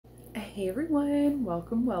Hey everyone,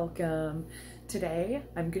 welcome. Today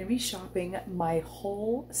I'm going to be shopping my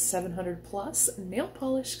whole 700 plus nail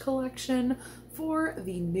polish collection for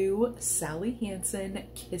the new Sally Hansen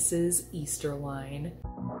Kisses Easter line.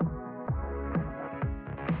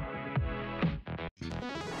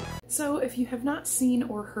 So if you have not seen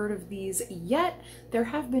or heard of these yet, there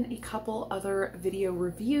have been a couple other video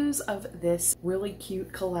reviews of this really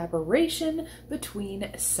cute collaboration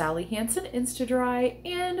between Sally Hansen Insta-Dry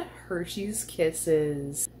and Hershey's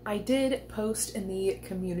Kisses. I did post in the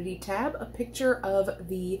community tab a picture of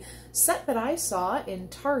the set that I saw in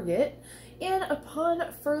Target, and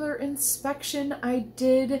upon further inspection I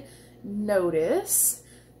did notice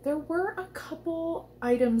there were a couple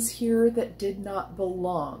items here that did not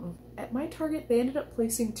belong. At my Target, they ended up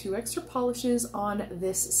placing 2 extra polishes on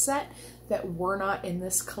this set that were not in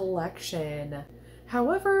this collection.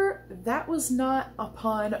 However, that was not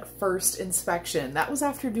upon first inspection. That was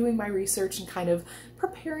after doing my research and kind of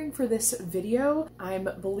preparing for this video. I'm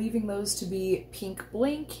believing those to be Pink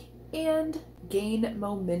Blink and Gain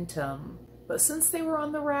Momentum. But since they were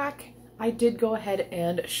on the rack, I did go ahead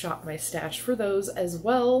and shop my stash for those as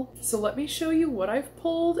well. So let me show you what I've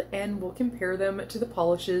pulled and we'll compare them to the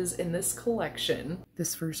polishes in this collection.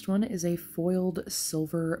 This first one is a foiled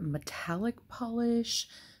silver metallic polish.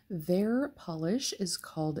 Their polish is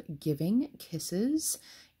called Giving Kisses,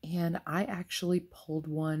 and I actually pulled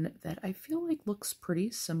one that I feel like looks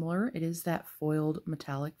pretty similar. It is that foiled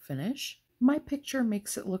metallic finish. My picture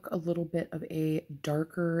makes it look a little bit of a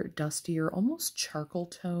darker, dustier, almost charcoal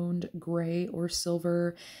toned gray or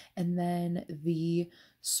silver, and then the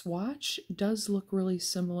swatch does look really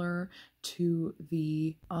similar to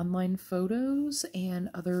the online photos and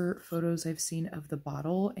other photos I've seen of the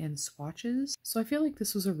bottle and swatches. So I feel like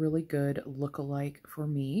this was a really good look-alike for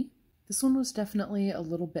me. This one was definitely a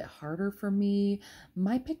little bit harder for me.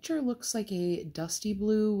 My picture looks like a dusty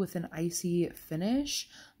blue with an icy finish,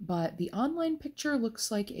 but the online picture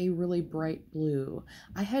looks like a really bright blue.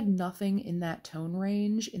 I had nothing in that tone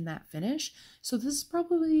range in that finish, so this is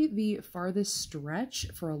probably the farthest stretch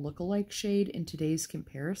for a look-alike shade in today's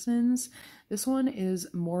comparisons. This one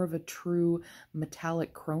is more of a true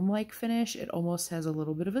metallic chrome-like finish. It almost has a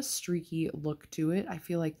little bit of a streaky look to it. I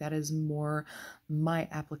feel like that is more my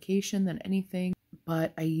application than anything.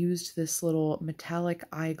 But I used this little metallic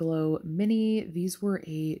eye glow mini. These were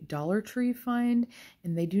a Dollar Tree find,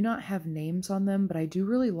 and they do not have names on them, but I do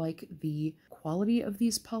really like the quality of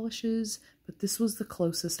these polishes, but this was the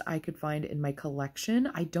closest I could find in my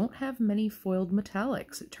collection. I don't have many foiled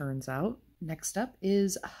metallics, it turns out. Next up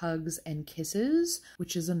is Hugs and Kisses,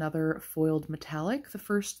 which is another foiled metallic. The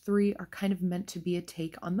first 3 are kind of meant to be a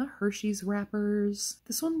take on the Hershey's wrappers.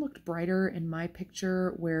 This one looked brighter in my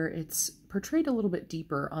picture, where it's portrayed a little bit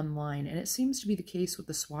deeper online, and it seems to be the case with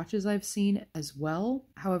the swatches I've seen as well.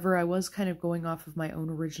 However, I was kind of going off of my own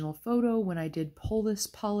original photo when I did pull this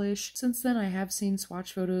polish. Since then, I have seen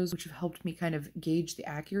swatch photos which have helped me kind of gauge the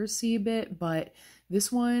accuracy a bit, but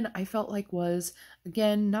this one I felt like was,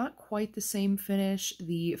 again, not quite the same finish.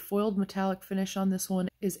 The foiled metallic finish on this one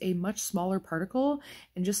is a much smaller particle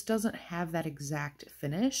and just doesn't have that exact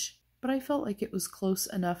finish. But I felt like it was close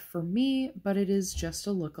enough for me, but it is just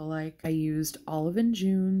a look-alike. I used Olive and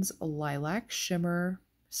June's Lilac Shimmer.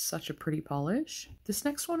 Such a pretty polish. This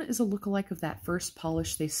next one is a look-alike of that first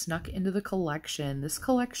polish they snuck into the collection. This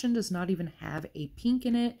collection does not even have a pink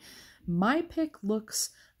in it. My pick looks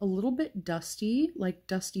a little bit dusty, like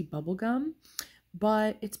dusty bubblegum,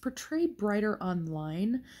 but it's portrayed brighter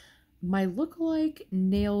online. My look-alike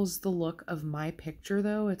nails the look of my picture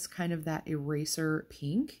though. It's kind of that eraser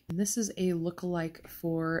pink. And this is a look-alike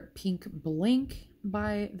for Pink Blink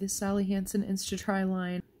by the Sally Hansen Insta-Dry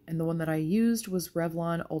line. And the one that I used was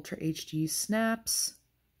Revlon Ultra HD Snaps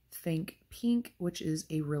Think Pink, which is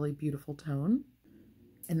a really beautiful tone.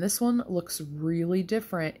 And this one looks really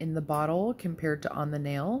different in the bottle compared to on the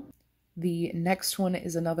nail. The next one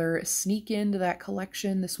is another sneak into that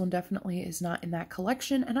collection. This one definitely is not in that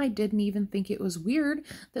collection, and I didn't even think it was weird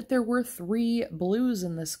that there were 3 blues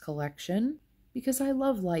in this collection, because I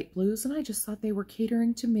love light blues and I just thought they were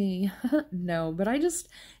catering to me. No, but I just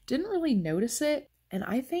didn't really notice it. And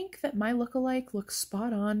I think that my look-alike looks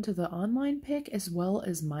spot on to the online pick as well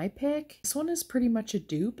as my pick. This one is pretty much a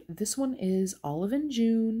dupe. This one is Olive and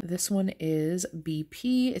June. This one is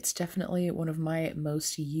BP. It's definitely one of my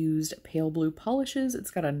most used pale blue polishes.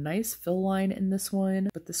 It's got a nice fill line in this one,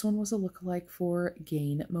 but this one was a look-alike for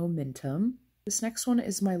Gain Momentum. This next one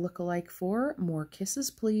is my lookalike for More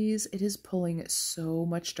Kisses Please. It is pulling so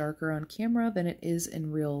much darker on camera than it is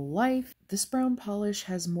in real life. This brown polish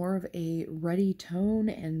has more of a ruddy tone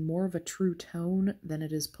and more of a true tone than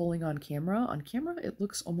it is pulling on camera. On camera, it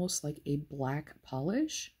looks almost like a black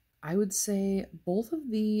polish. I would say both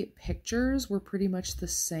of the pictures were pretty much the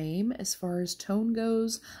same as far as tone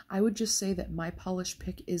goes. I would just say that my polish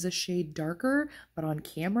pick is a shade darker, but on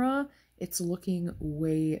camera, it's looking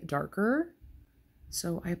way darker.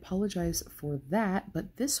 So I apologize for that,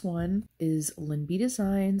 but this one is Linby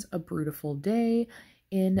Designs A Beautiful Day.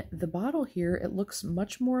 In the bottle here, it looks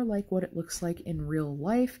much more like what it looks like in real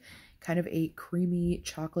life, kind of a creamy,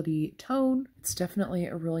 chocolatey tone. It's definitely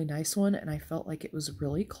a really nice one, and I felt like it was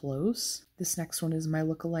really close. This next one is my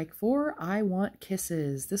lookalike for I Want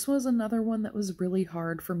Kisses. This was another one that was really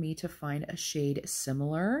hard for me to find a shade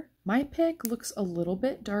similar. My pick looks a little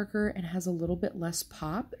bit darker and has a little bit less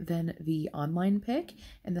pop than the online pick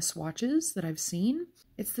and the swatches that I've seen.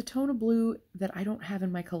 It's the tone of blue that I don't have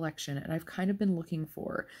in my collection and I've kind of been looking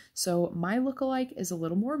for. So my lookalike is a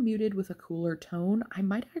little more muted with a cooler tone. I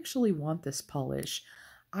might actually want this polish.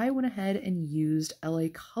 I went ahead and used LA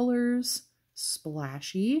Colors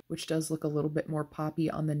Splashy, which does look a little bit more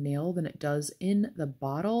poppy on the nail than it does in the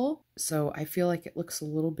bottle. So I feel like it looks a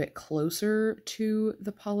little bit closer to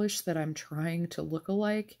the polish that I'm trying to look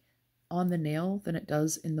alike on the nail than it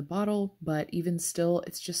does in the bottle, but even still,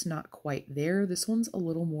 it's just not quite there. This one's a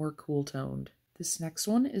little more cool toned. This next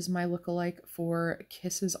one is my lookalike for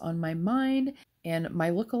Kisses on My Mind, and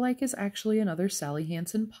my lookalike is actually another Sally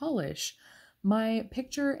Hansen polish. My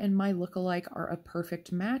picture and my lookalike are a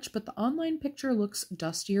perfect match, but the online picture looks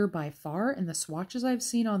dustier by far, and the swatches I've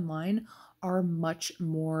seen online are much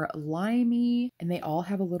more limey, and they all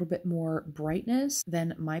have a little bit more brightness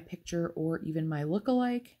than my picture or even my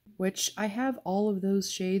lookalike, which I have all of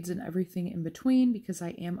those shades and everything in between because I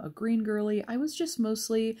am a green girly. I was just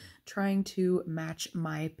mostly trying to match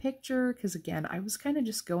my picture because, again, I was kind of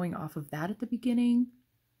just going off of that at the beginning.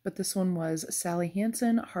 But this one was Sally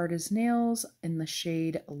Hansen, Hard as Nails, in the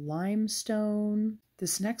shade Limestone.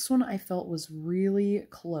 This next one I felt was really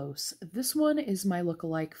close. This one is my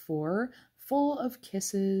lookalike for Full of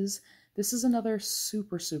Kisses. This is another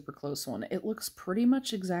super, super close one. It looks pretty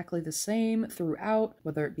much exactly the same throughout,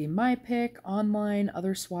 whether it be my pick, online,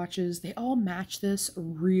 other swatches. They all match this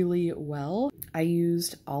really well. I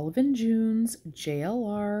used Olive & June's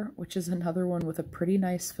JLR, which is another one with a pretty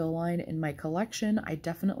nice fill line in my collection. I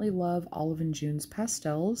definitely love Olive & June's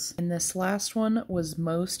pastels. And this last one was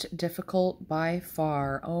most difficult by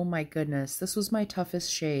far. Oh my goodness, this was my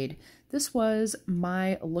toughest shade. This was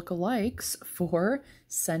my lookalikes for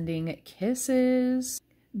Sending Kisses.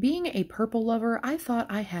 Being a purple lover, I thought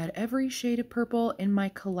I had every shade of purple in my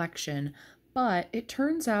collection, but it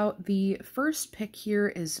turns out the first pick here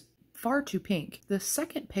is far too pink. The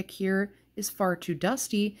second pick here is far too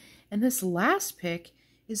dusty, and this last pick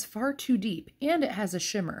is far too deep, and it has a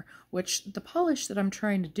shimmer, which the polish that I'm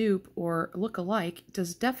trying to dupe or look alike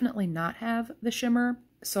does definitely not have the shimmer.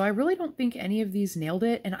 So I really don't think any of these nailed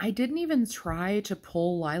it, and I didn't even try to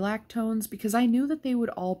pull lilac tones because I knew that they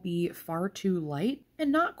would all be far too light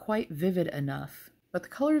and not quite vivid enough. But the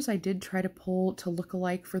colors I did try to pull to look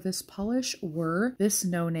alike for this polish were this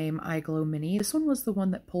No Name Eye Glow Mini. This one was the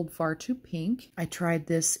one that pulled far too pink. I tried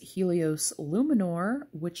this Helios Luminor,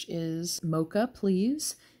 which is Mocha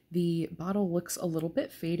Please. The bottle looks a little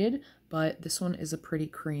bit faded, but this one is a pretty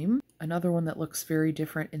cream. Another one that looks very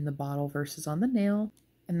different in the bottle versus on the nail.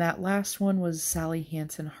 And that last one was Sally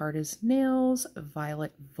Hansen Hard as Nails,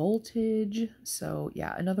 Violet Voltage. So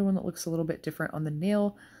yeah, another one that looks a little bit different on the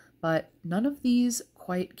nail, but none of these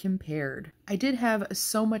quite compared. I did have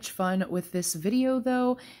so much fun with this video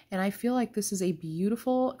though, and I feel like this is a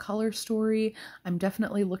beautiful color story. I'm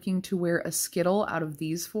definitely looking to wear a Skittle out of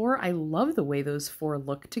these four. I love the way those four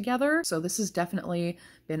look together. So this has definitely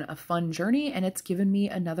been a fun journey, and it's given me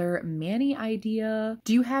another mani idea.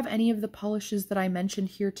 Do you have any of the polishes that I mentioned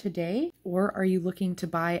here today? Or are you looking to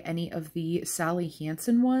buy any of the Sally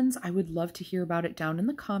Hansen ones? I would love to hear about it down in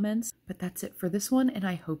the comments. But that's it for this one, and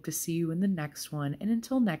I hope to see you in the next one. And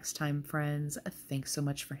until next time, friends, thanks so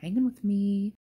much for hanging with me.